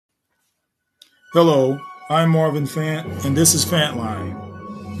Hello, I'm Marvin Fant, and this is Fantline,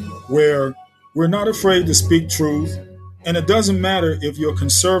 where we're not afraid to speak truth, and it doesn't matter if you're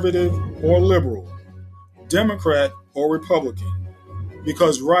conservative or liberal, Democrat or Republican,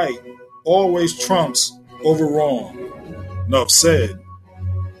 because right always trumps over wrong. Enough said.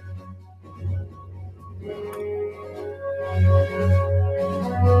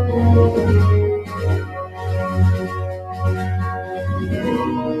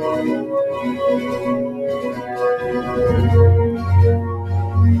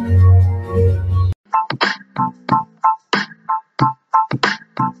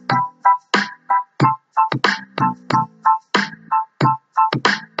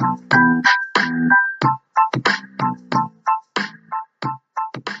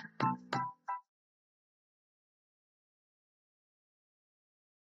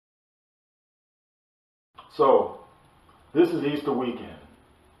 So, this is Easter weekend,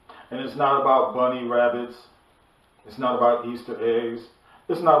 and it's not about bunny rabbits, it's not about Easter eggs,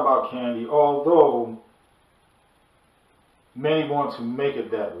 it's not about candy, although many want to make it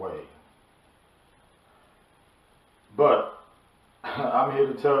that way. But I'm here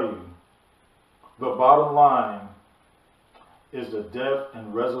to tell you, the bottom line is the death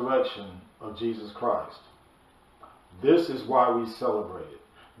and resurrection of Jesus Christ. This is why we celebrate it,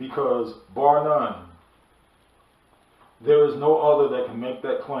 because bar none, there is no other that can make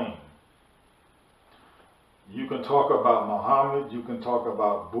that claim. You can talk about Muhammad, you can talk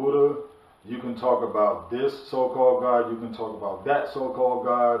about Buddha, you can talk about this so-called God, you can talk about that so-called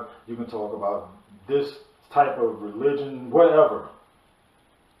God, you can talk about this type of religion, whatever.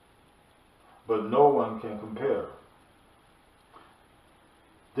 But no one can compare.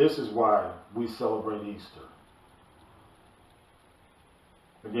 This is why we celebrate Easter.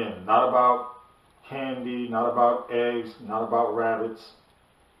 Again, not about candy, not about eggs, not about rabbits.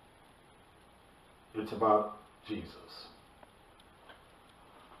 It's about Jesus.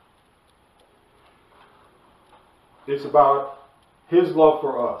 It's about His love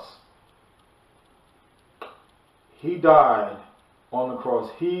for us. He died on the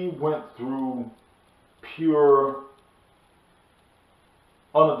cross. He went through pure,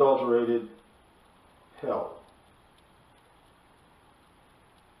 unadulterated hell.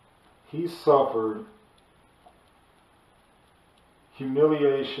 He suffered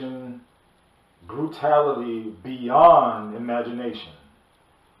humiliation, brutality beyond imagination.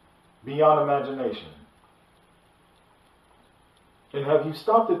 Beyond imagination. And have you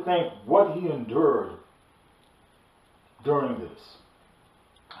stopped to think what He endured during this?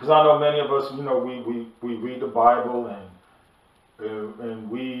 Because I know many of us, we read the Bible and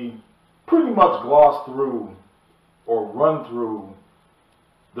we pretty much gloss through or run through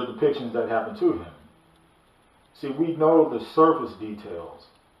the depictions that happened to Him. See, we know the surface details,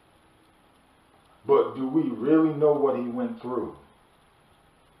 but do we really know what He went through?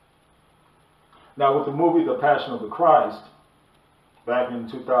 Now, with the movie The Passion of the Christ, back in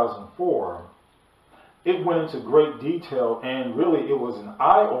 2004, it went into great detail, and really it was an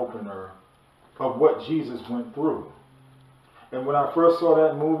eye-opener of what Jesus went through. And when I first saw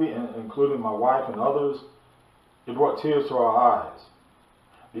that movie, including my wife and others, it brought tears to our eyes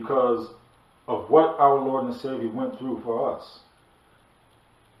because of what our Lord and Savior went through for us.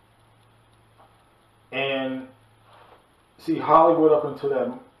 And see, Hollywood up until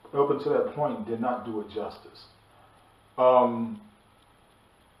that point did not do it justice. Those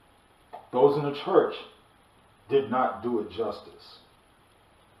in the church did not do it justice.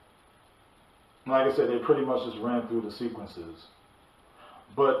 Like I said, they pretty much just ran through the sequences.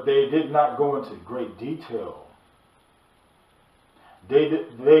 But they did not go into great detail. They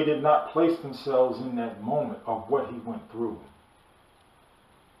did not place themselves in that moment of what He went through.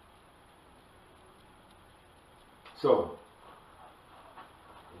 So,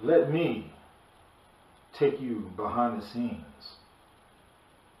 let me take you behind the scenes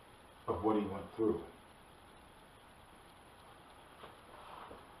of what He went through.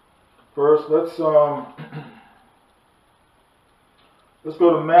 First, let's go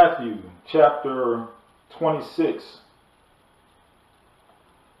to Matthew chapter 26.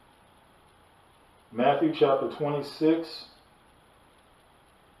 Matthew chapter 26,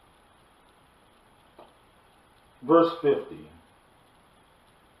 verse 50.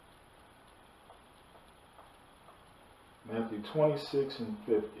 Matthew 26 and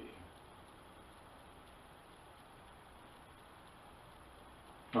 50.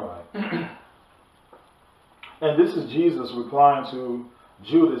 All right. And this is Jesus replying to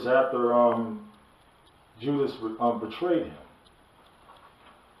Judas after Judas betrayed Him.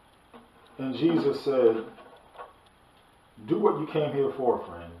 And Jesus said, "Do what you came here for,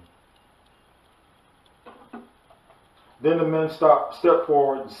 friend. Then the men stepped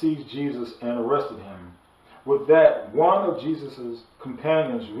forward, seized Jesus, and arrested him. With that, one of Jesus'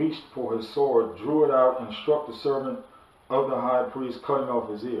 companions reached for his sword, drew it out, and struck the servant of the high priest, cutting off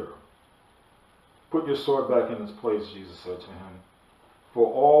his ear. "Put your sword back in its place," Jesus said to him.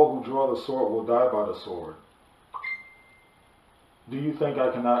 "For all who draw the sword will die by the sword. Do you think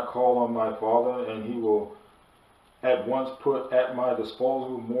I cannot call on my Father, and he will at once put at my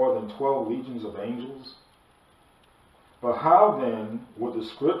disposal more than 12 legions of angels? But how then would the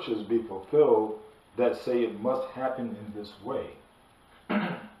scriptures be fulfilled that say it must happen in this way?"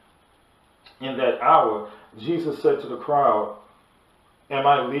 In that hour, Jesus said to the crowd, "Am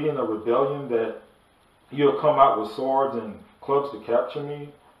I leading a rebellion that you have come out with swords and clubs to capture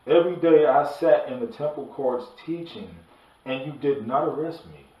me? Every day I sat in the temple courts teaching, and you did not arrest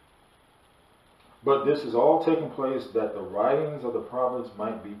me. But this is all taking place that the writings of the prophets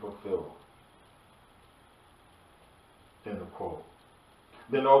might be fulfilled." End of quote.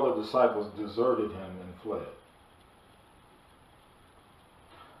 Then all the disciples deserted him and fled.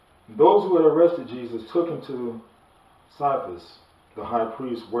 Those who had arrested Jesus took him to Caiaphas, the high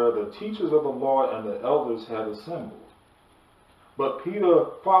priest, where the teachers of the law and the elders had assembled. But Peter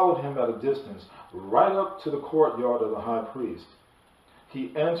followed him at a distance, right up to the courtyard of the high priest.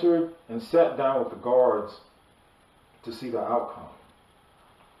 He entered and sat down with the guards to see the outcome.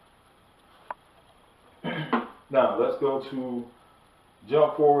 Now, let's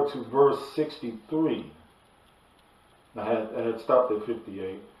jump forward to verse 63. I had stopped at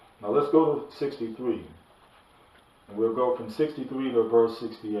 58. Now let's go to 63. And we'll go from 63 to verse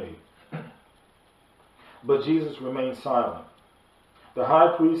 68. But Jesus remained silent. The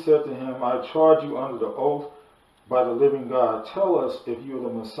high priest said to him, "I charge you under the oath by the living God. Tell us if you are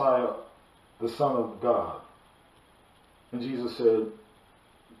the Messiah, the Son of God." And Jesus said,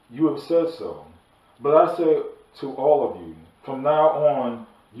 "You have said so. But I say to all of you, from now on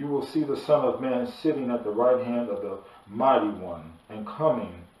you will see the Son of Man sitting at the right hand of the Mighty One and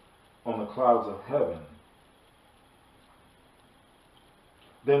coming on the clouds of heaven."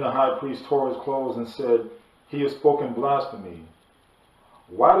 Then the high priest tore his clothes and said, "He has spoken blasphemy.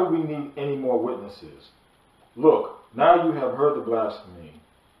 Why do we need any more witnesses? Look, now you have heard the blasphemy.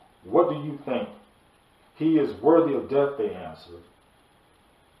 What do you think?" "He is worthy of death," they answered.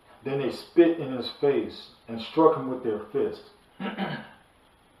 Then they spit in his face and struck him with their fists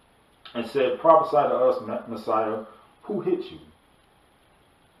and said, "Prophesy to us, Messiah, who hit you?"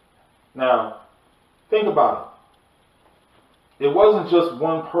 Now, think about it. It wasn't just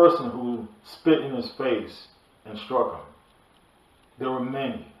one person who spit in his face and struck him. There were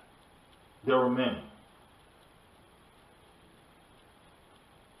many. There were many.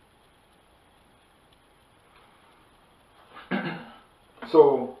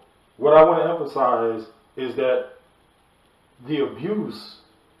 So, what I want to emphasize is that the abuse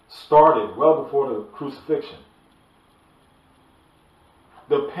started well before the crucifixion.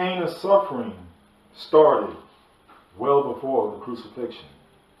 The pain and suffering started well before the crucifixion.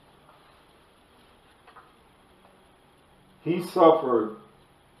 He suffered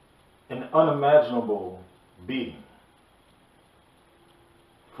an unimaginable beating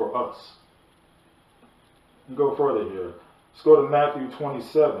for us. And go further here. Let's go to Matthew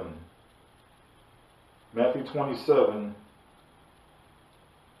 27. Matthew 27,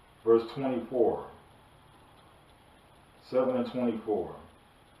 verse 24. 7 and 24.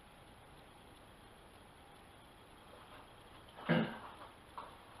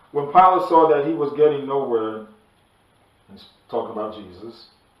 When Pilate saw that he was getting nowhere, he's talking about Jesus,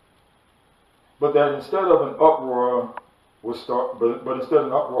 but that instead an uproar was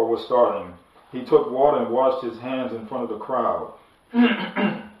starting, he took water and washed his hands in front of the crowd.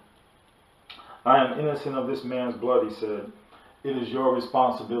 "I am innocent of this man's blood," he said. "It is your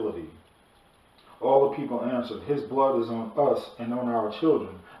responsibility." All the people answered, "His blood is on us and on our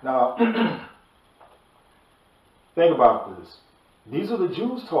children." Now, think about this. These are the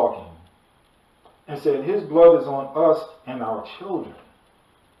Jews talking and said, "His blood is on us and our children,"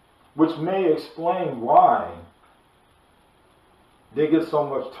 which may explain why they get so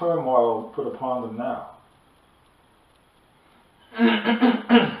much turmoil put upon them now.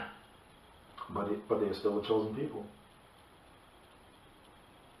 But they're still a chosen people.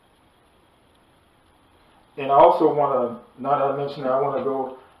 And I also want to, now that I mentioned that, I want to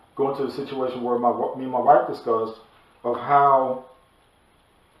go into the situation where me and my wife discussed of how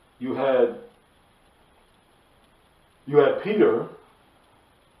you had Peter,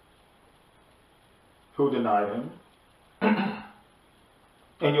 who denied him,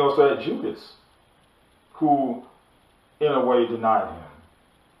 and you also had Judas, who in a way denied him.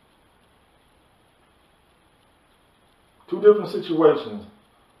 Two different situations.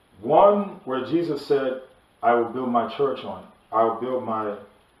 One where Jesus said, I will build my church on. I will build my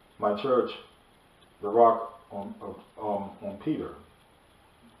church, the rock on Peter.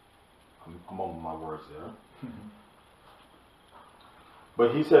 I'm on my words there.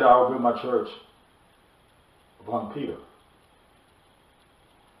 But he said, I will build my church upon Peter.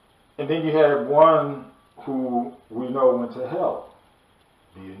 And then you had one who we know went to hell,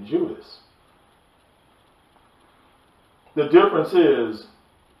 being Judas. The difference is,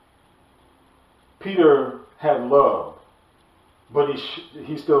 Peter had love, but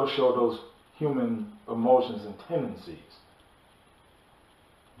he still showed those human emotions and tendencies.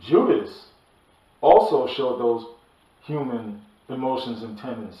 Judas also showed those human emotions and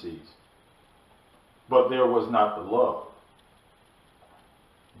tendencies, but there was not the love.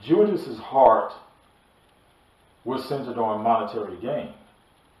 Judas's heart was centered on monetary gain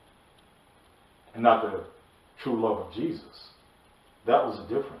and not the true love of Jesus. That was the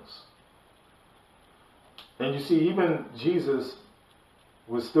difference. And you see, even Jesus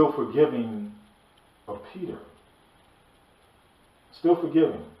was still forgiving of Peter. Still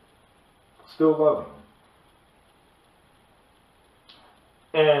forgiving. Still loving.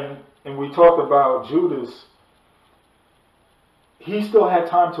 And we talked about Judas. He still had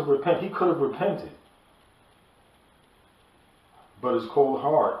time to repent. He could have repented. But his cold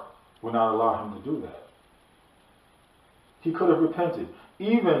heart would not allow him to do that. He could have repented.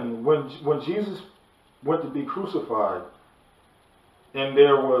 Even when Jesus went to be crucified, and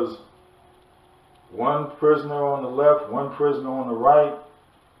there was one prisoner on the left, one prisoner on the right,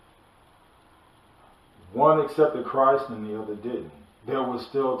 one accepted Christ and the other didn't. There was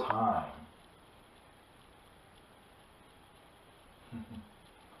still time.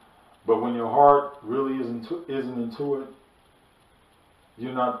 But when your heart really isn't into it,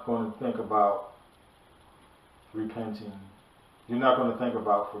 you're not going to think about repenting. You're not going to think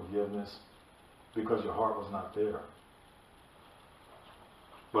about forgiveness because your heart was not there.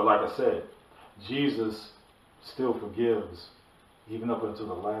 But like I said, Jesus still forgives even up until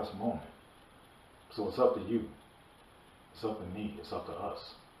the last moment. So it's up to you. It's up to me. It's up to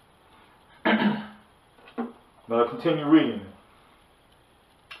us. Now continue reading.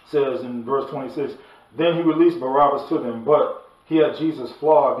 It says in verse 26, then he released Barabbas to them, but he had Jesus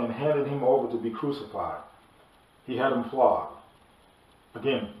flogged and handed him over to be crucified. He had him flogged.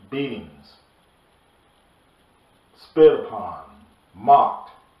 Again, beatings. Spit upon.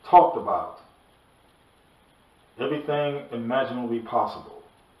 Mocked. Talked about. Everything imaginably possible.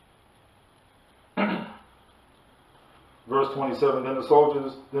 Verse 27, then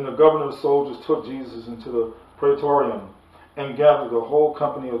the governor's soldiers took Jesus into the praetorium and gathered the whole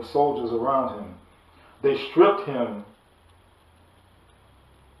company of soldiers around him. They stripped him,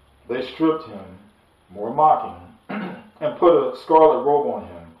 more mocking, and put a scarlet robe on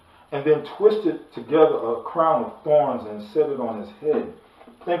him, and then twisted together a crown of thorns and set it on his head.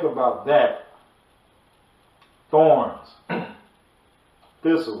 Think about that. Thorns,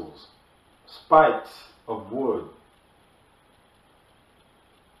 thistles, spikes of wood,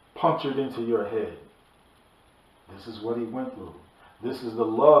 punctured into your head. This is what he went through. This is the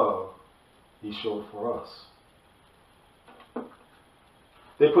love he showed for us.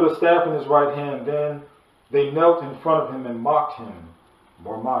 They put a staff in his right hand. Then they knelt in front of him and mocked him.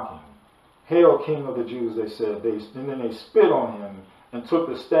 More mocking. Hail, King of the Jews, they said. And then they spit on him and took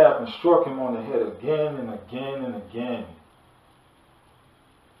the staff and struck him on the head again and again and again.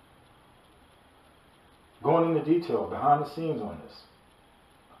 Going into detail, behind the scenes on this.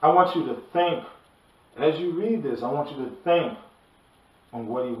 I want you to think, as you read this, I want you to think on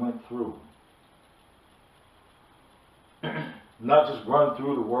what he went through. Not just run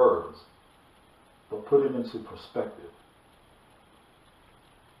through the words, but put it into perspective.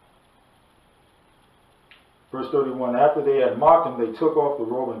 Verse 31, after they had mocked him, they took off the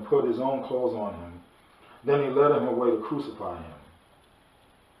robe and put his own clothes on him. Then he led him away to crucify him.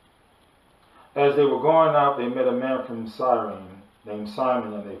 As they were going out, they met a man from Cyrene named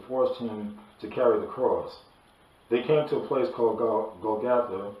Simon, and they forced him to carry the cross. They came to a place called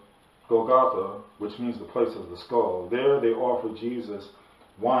Golgotha, which means the place of the skull. There they offered Jesus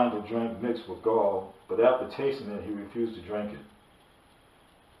wine to drink mixed with gall, but after tasting it, he refused to drink it.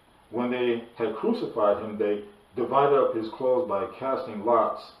 When they had crucified him, they divided up his clothes by casting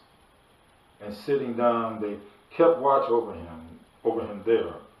lots, and sitting down, they kept watch over him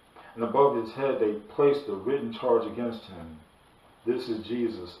there. And above his head, they placed a written charge against him. This is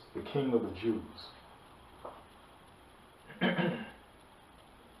Jesus, the King of the Jews.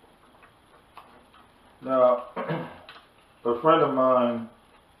 Now, a friend of mine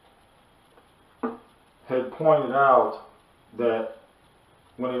had pointed out that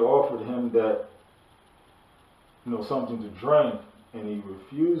when they offered him that, something to drink, and he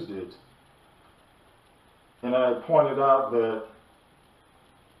refused it. And I had pointed out that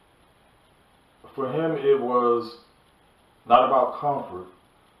for him it was not about comfort,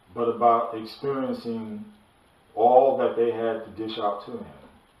 but about experiencing all that they had to dish out to him.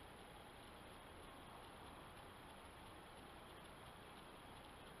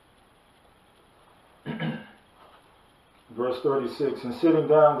 Verse 36, and sitting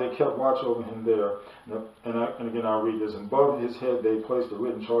down, they kept watch over him there. And again, I'll read this. And above his head, they placed a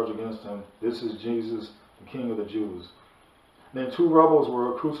written charge against him. This is Jesus, the King of the Jews. Then 2 rebels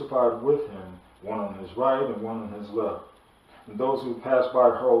were crucified with him, one on his right and one on his left. And those who passed by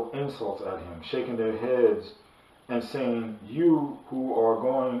hurled insults at him, shaking their heads and saying, You who are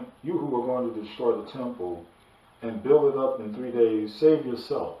going to destroy the temple and build it up in 3 days, save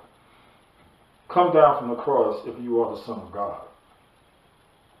yourself. Come down from the cross if you are the Son of God.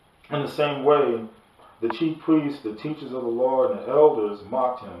 In the same way, the chief priests, the teachers of the law, and the elders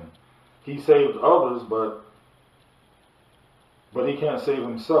mocked him. He saved others, but he can't save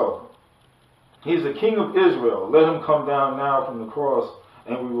himself. He's the King of Israel. Let him come down now from the cross,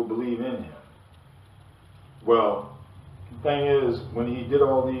 and we will believe in him. Well, the thing is, when he did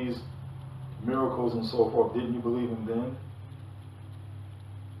all these miracles and so forth, didn't you believe him then?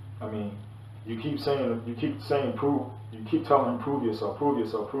 I mean, you keep telling him, prove yourself, prove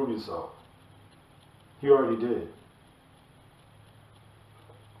yourself, prove yourself. He already did.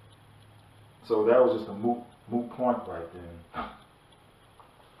 So that was just a moot point right then.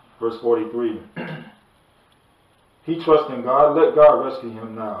 Verse 43. He trusts in God. Let God rescue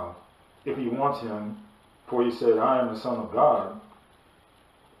him now, if he wants him. For he said, I am the Son of God.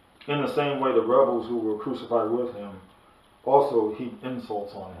 In the same way, the rebels who were crucified with him also heaped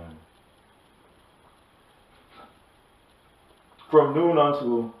insults on him. From noon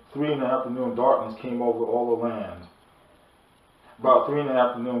until 3 in the afternoon, darkness came over all the land. About 3 in the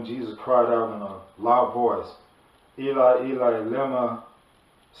afternoon, Jesus cried out in a loud voice, Eli, Eli, lema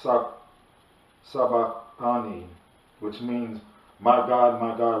sabachthani, which means, my God,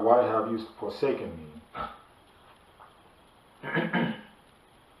 why have you forsaken me?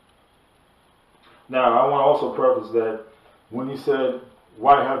 Now, I want to also preface that when he said,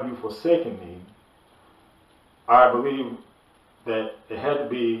 why have you forsaken me? I believe that it had to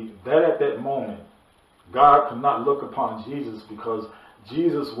be that at that moment, God could not look upon Jesus because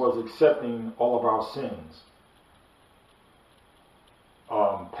Jesus was accepting all of our sins.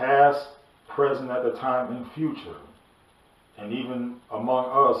 Past, present at the time, and future. And even among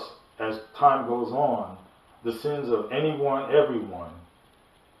us, as time goes on, the sins of anyone, everyone,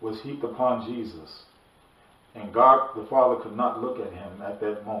 was heaped upon Jesus. And God the Father could not look at him at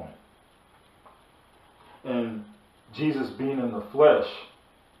that moment. And Jesus, being in the flesh,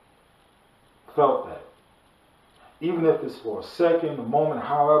 felt that. Even if it's for a second, a moment,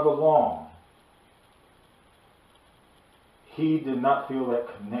 however long, he did not feel that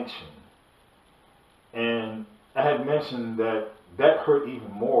connection. And I had mentioned that hurt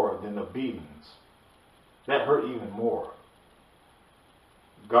even more than the beatings. That hurt even more.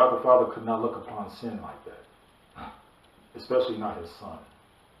 God the Father could not look upon sin like that, especially not his Son.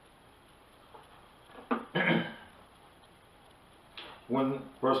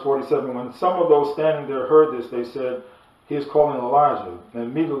 Verse 47, when some of those standing there heard this, they said, he is calling Elijah. And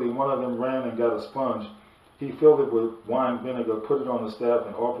immediately one of them ran and got a sponge. He filled it with wine vinegar, put it on the staff,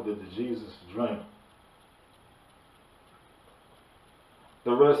 and offered it to Jesus to drink.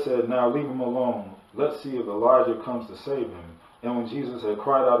 The rest said, now leave him alone. Let's see if Elijah comes to save him. And when Jesus had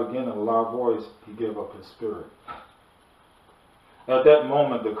cried out again in a loud voice, he gave up his spirit. At that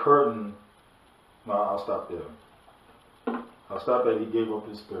moment, the curtain... No, I'll stop there. I'll stop at he gave up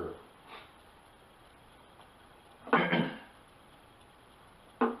his spirit.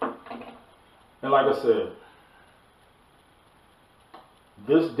 And like I said,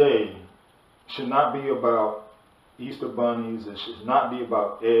 this day should not be about Easter bunnies. It should not be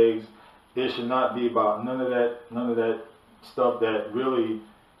about eggs. It should not be about none of that stuff that really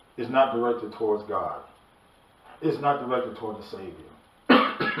is not directed towards God. It's not directed toward the Savior.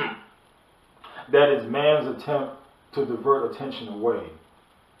 That is man's attempt to divert attention away.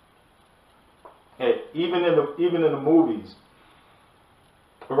 And even in the movies,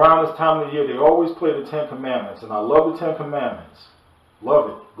 around this time of the year, they always play the 10 Commandments. And I love the 10 Commandments. Love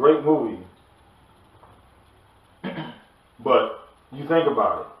it. Great movie. But you think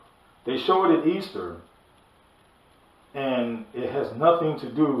about it. They show it at Easter, and it has nothing to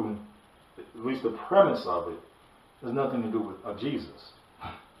do, at least the premise of it, has nothing to do with Jesus.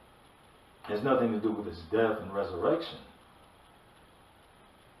 It has nothing to do with his death and resurrection.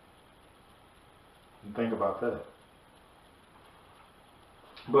 Think about that.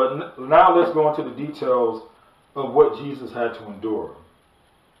 But now let's go into the details of what Jesus had to endure.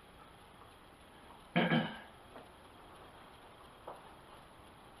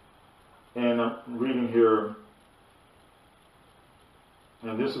 And I'm reading here,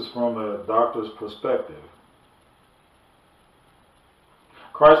 and this is from a doctor's perspective.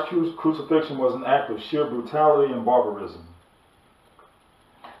 Christ's crucifixion was an act of sheer brutality and barbarism.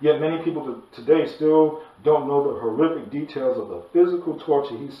 Yet many people today still don't know the horrific details of the physical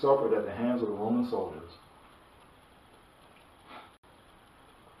torture he suffered at the hands of the Roman soldiers.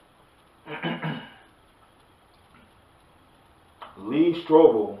 Lee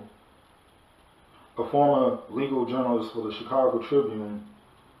Strobel, a former legal journalist for the Chicago Tribune,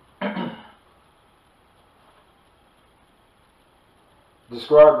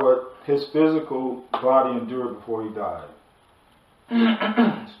 described what his physical body endured before he died.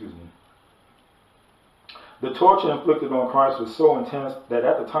 Excuse me. The torture inflicted on Christ was so intense that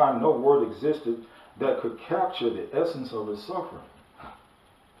at the time no word existed that could capture the essence of his suffering.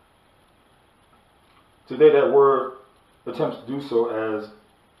 Today that word attempts to do so as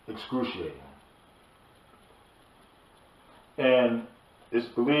excruciating. And it's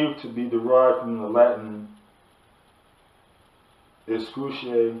believed to be derived from the Latin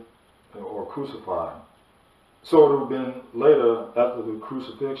excruciate or crucify. So it would have been later, after the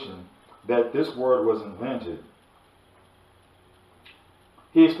crucifixion, that this word was invented.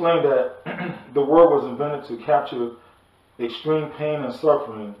 He explained that the word was invented to capture extreme pain and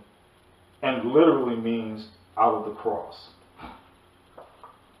suffering, and literally means out of the cross.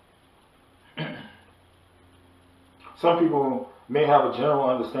 Some people may have a general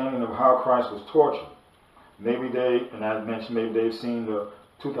understanding of how Christ was tortured. Maybe they, and I mentioned, maybe they've seen the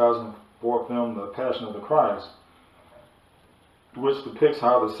 2004 film, The Passion of the Christ, which depicts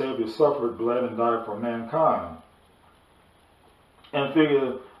how the Savior suffered, bled, and died for mankind. And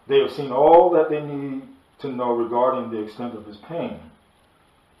figure they have seen all that they need to know regarding the extent of his pain.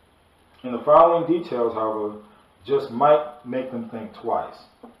 And the following details, however, just might make them think twice.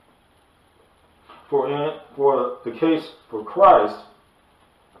 For the case for Christ,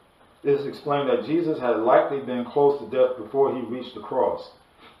 it is explained that Jesus had likely been close to death before he reached the cross.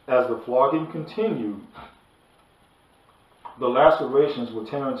 As the flogging continued, the lacerations would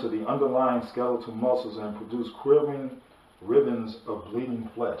tear into the underlying skeletal muscles and produce quivering ribbons of bleeding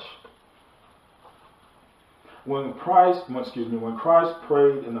flesh. When Christ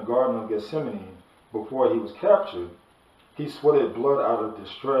prayed in the Garden of Gethsemane before he was captured, he sweated blood out of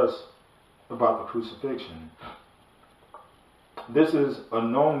distress about the crucifixion. This is a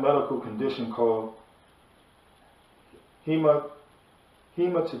known medical condition called hematidrosis.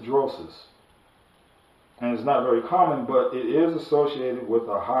 And it's not very common, but it is associated with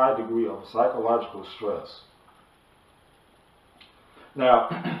a high degree of psychological stress. Now,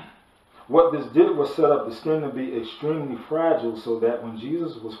 what this did was set up the skin to be extremely fragile so that when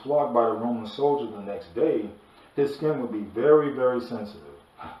Jesus was flogged by the Roman soldier the next day, his skin would be very, very sensitive.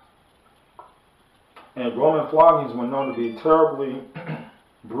 And Roman floggings were known to be terribly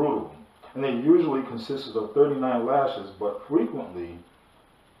brutal. And they usually consisted of 39 lashes, but frequently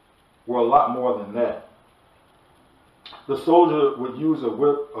were a lot more than that. The soldier would use a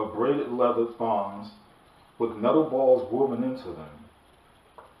whip of braided leather thongs with metal balls woven into them.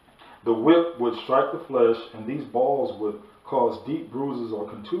 The whip would strike the flesh, and these balls would cause deep bruises or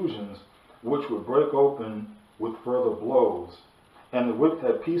contusions, which would break open with further blows. And the whip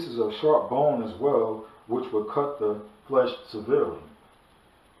had pieces of sharp bone as well, which would cut the flesh severely.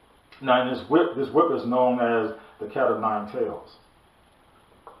 Now, this whip is known as the cat of nine tails.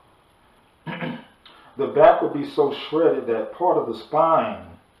 The back would be so shredded that part of the spine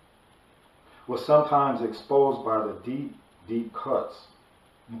was sometimes exposed by the deep, deep cuts.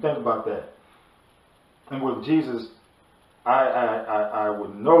 And think about that. And with Jesus, I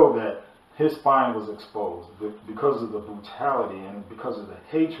would know that his spine was exposed because of the brutality and because of the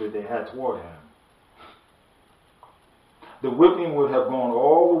hatred they had toward him. The whipping would have gone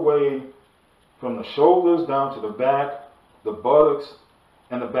all the way from the shoulders down to the back, the buttocks,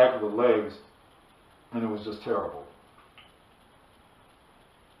 and the back of the legs, and it was just terrible.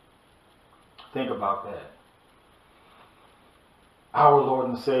 Think about that. Our Lord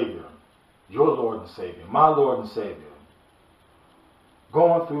and Savior, your Lord and Savior, my Lord and Savior,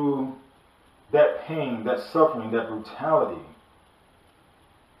 going through that pain, that suffering, that brutality,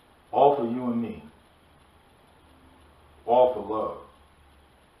 all for you and me, all for love,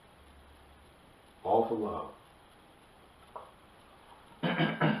 all for love.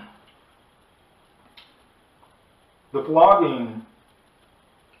 The flogging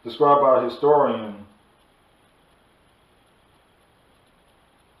described by a historian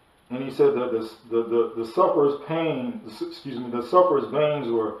he said that the sufferer's pain, the sufferer's veins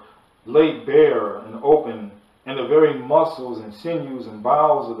were laid bare and open, and the very muscles and sinews and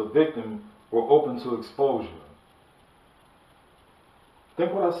bowels of the victim were open to exposure.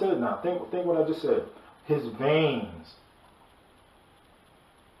 Think what I said now. Think what I just said. His veins,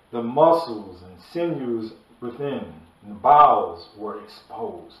 the muscles and sinews within, and the bowels were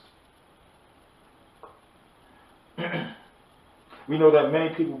exposed. We know that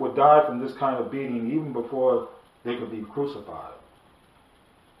many people would die from this kind of beating even before they could be crucified.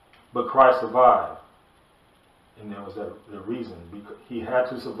 But Christ survived. And there was the reason. Because he had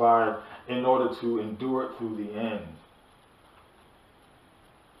to survive in order to endure it through the end.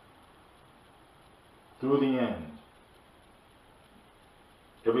 Through the end.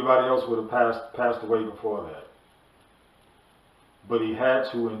 Everybody else would have passed away before that. But he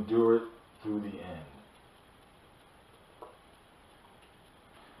had to endure it through the end.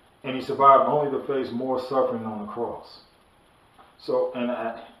 And he survived only to face more suffering on the cross. So, and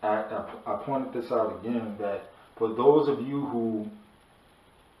I pointed this out again, that for those of you who,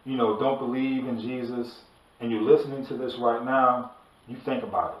 don't believe in Jesus, and you're listening to this right now, you think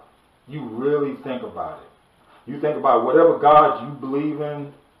about it. You really think about it. You think about whatever God you believe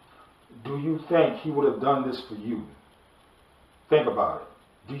in, do you think he would have done this for you? Think about it.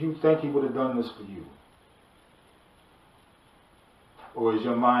 Do you think he would have done this for you? Or is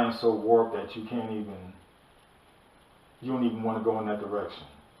your mind so warped that you don't even want to go in that direction?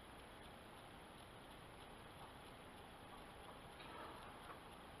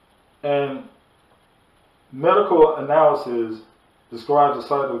 And medical analysis describes the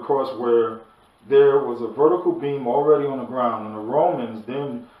site of the cross where there was a vertical beam already on the ground, and the Romans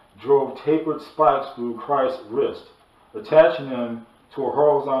then drove tapered spikes through Christ's wrist, attaching them to a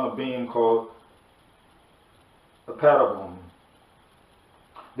horizontal beam called a patibulum.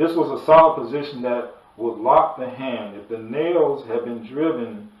 This was a solid position that would lock the hand. If the nails had been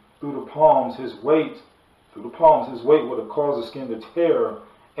driven through the palms, his weight would have caused the skin to tear,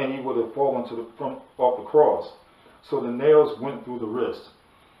 and he would have fallen off the cross. So the nails went through the wrist,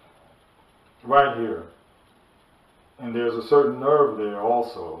 right here. And there's a certain nerve there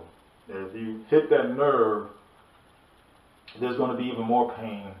also. If you hit that nerve, there's going to be even more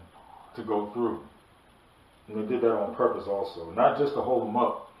pain to go through. And they did that on purpose also. Not just to hold them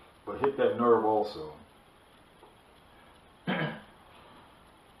up, but hit that nerve also.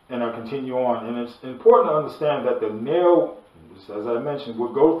 And I continue on. And it's important to understand that the nail, as I mentioned,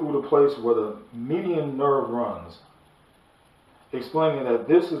 would go through the place where the median nerve runs, explaining that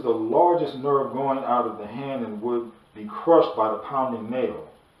this is the largest nerve going out of the hand and would be crushed by the pounding nail.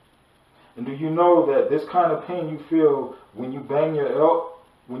 And do you know that this kind of pain you feel when you bang your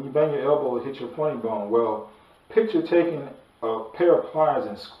elbow or hit your funny bone? Well, picture taking a pair of pliers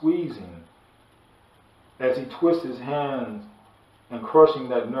and squeezing as he twists his hands and crushing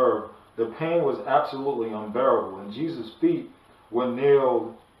that nerve. The pain was absolutely unbearable, and Jesus' feet were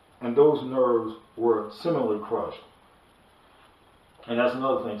nailed, and those nerves were similarly crushed. And that's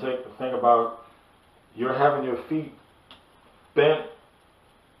another thing. Think about you're having your feet bent.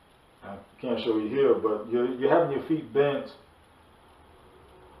 I can't show you here, but you're having your feet bent,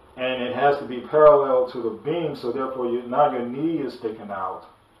 and it has to be parallel to the beam, so therefore now your knee is sticking out,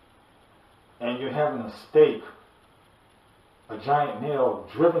 and you're having a stake, a giant nail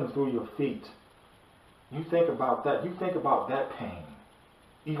driven through your feet. You think about that. You think about that pain,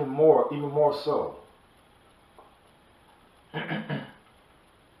 even more so.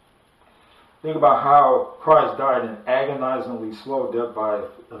 Think about how Christ died an agonizingly slow death by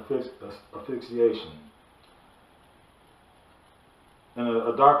asphyxiation. And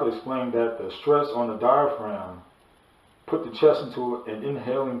a doctor explained that the stress on the diaphragm put the chest into an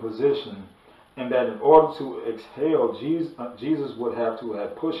inhaling position, and that in order to exhale, Jesus would have to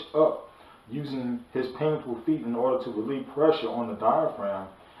have pushed up using his painful feet in order to relieve pressure on the diaphragm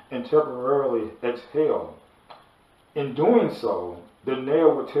and temporarily exhale. In doing so, the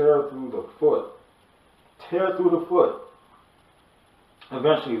nail would tear through the foot,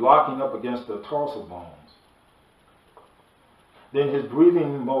 eventually locking up against the tarsal bones. Then his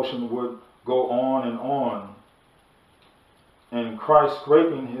breathing motion would go on, and Christ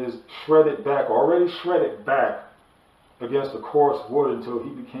scraping his already shredded back against the coarse wood until he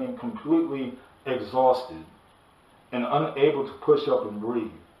became completely exhausted and unable to push up and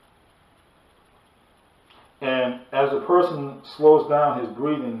breathe. And as a person slows down his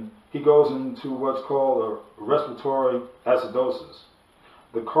breathing, he goes into what's called a respiratory acidosis.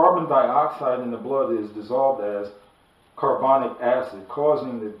 The carbon dioxide in the blood is dissolved as carbonic acid,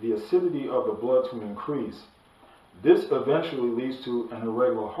 causing the acidity of the blood to increase. This eventually leads to an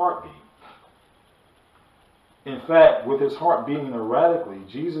irregular heartbeat. In fact, with his heart beating erratically,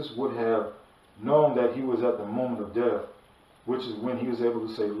 Jesus would have known that he was at the moment of death, which is when he was able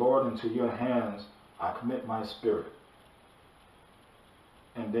to say, Lord, into your hands I commit my spirit.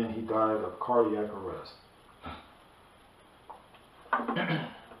 And then he died of cardiac arrest.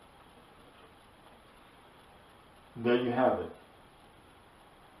 There you have it.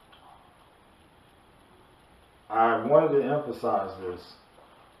 I wanted to emphasize this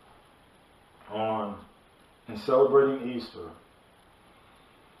in celebrating Easter.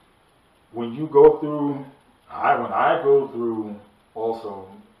 When you go through, when I go through also,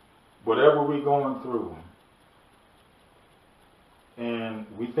 whatever we're going through, and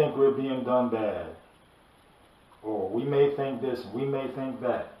we think we're being done bad, or we may think this, we may think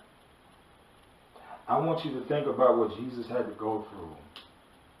that, I want you to think about what Jesus had to go through.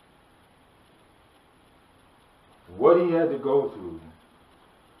 What he had to go through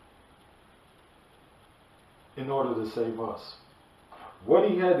in order to save us. What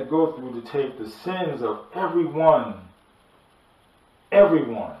he had to go through to take the sins of everyone,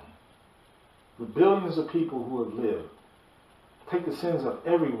 the billions of people who have lived, take the sins of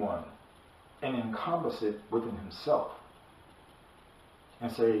everyone and encompass it within himself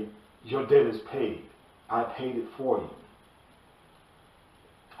and say, your debt is paid. I paid it for you.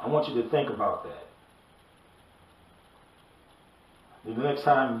 I want you to think about that. The next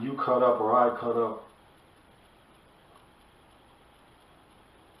time you cut up or I cut up,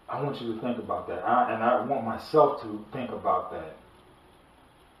 I want you to think about that. And I want myself to think about that.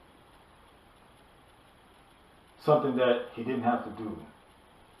 Something that he didn't have to do,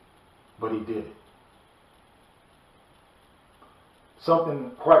 but he did it.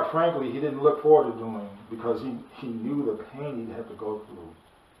 Something, quite frankly, he didn't look forward to doing because he knew the pain he'd have to go through.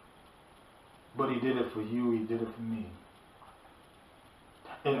 But he did it for you, he did it for me.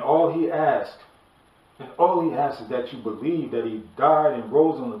 And all he asked is that you believe that he died and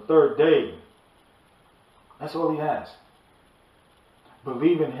rose on the third day. That's all he asked.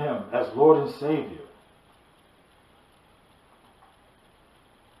 Believe in him as Lord and Savior.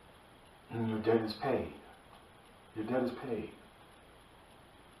 And your debt is paid. Your debt is paid.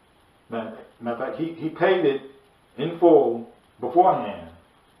 Matter of fact, he paid it in full beforehand.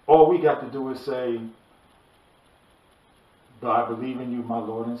 All we got to do is say, I believe in you, my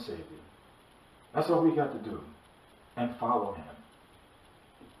Lord and Savior. That's all we got to do. And follow him.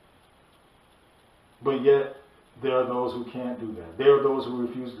 But yet, there are those who can't do that. There are those who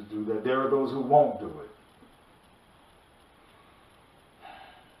refuse to do that. There are those who won't do it.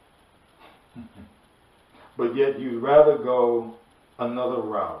 But yet, you'd rather go another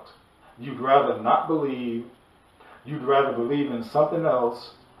route. You'd rather not believe. You'd rather believe in something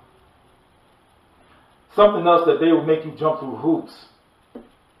else. Something else that they would make you jump through hoops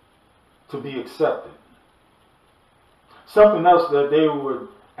to be accepted. Something else that they would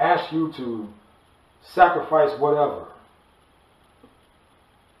ask you to sacrifice whatever.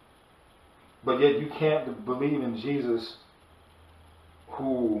 But yet you can't believe in Jesus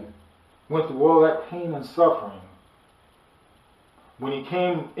who went through all that pain and suffering when he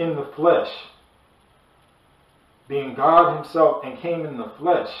came in the flesh, being God himself, and came in the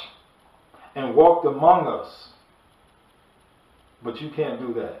flesh and walked among us. But you can't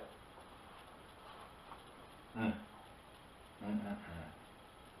do that.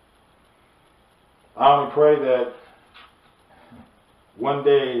 I only pray that one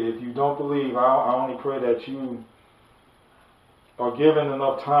day, if you don't believe, I only pray that you are given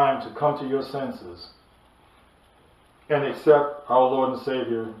enough time to come to your senses and accept our Lord and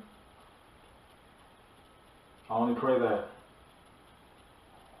Savior. I only pray that.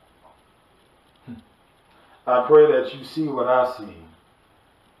 I pray that you see what I see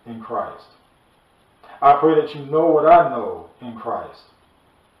in Christ. I pray that you know what I know in Christ.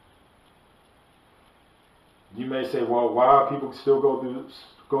 You may say, well, why people still go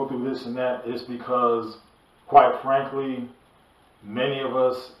through this and that? It's because, quite frankly, many of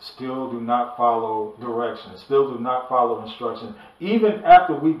us still do not follow directions, still do not follow instructions. Even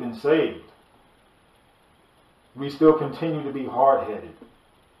after we've been saved, we still continue to be hard-headed.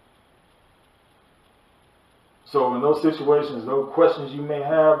 So in those situations, those questions you may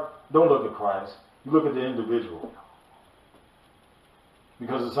have, don't look at Christ. You look at the individual.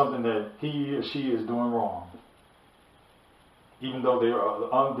 Because it's something that he or she is doing wrong. Even though they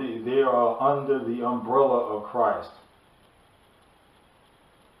are under the umbrella of Christ.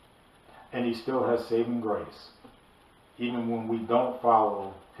 And he still has saving grace. Even when we don't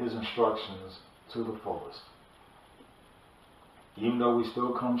follow his instructions to the fullest. Even though we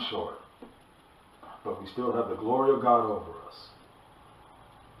still come short. But we still have the glory of God over us.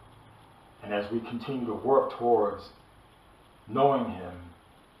 And as we continue to work towards knowing him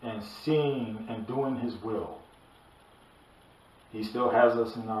and seeing and doing his will, he still has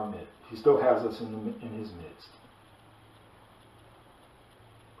us in our midst. He still has us in his midst.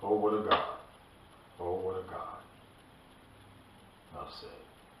 Oh, what a God. Oh, what a God. Enough said.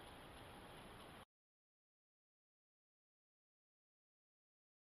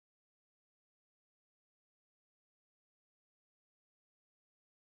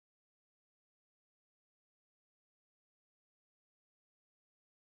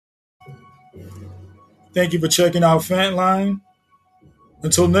 Thank you for checking out Fantline.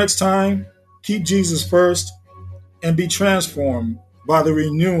 Until next time, keep Jesus first and be transformed by the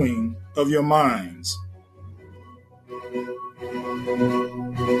renewing of your minds.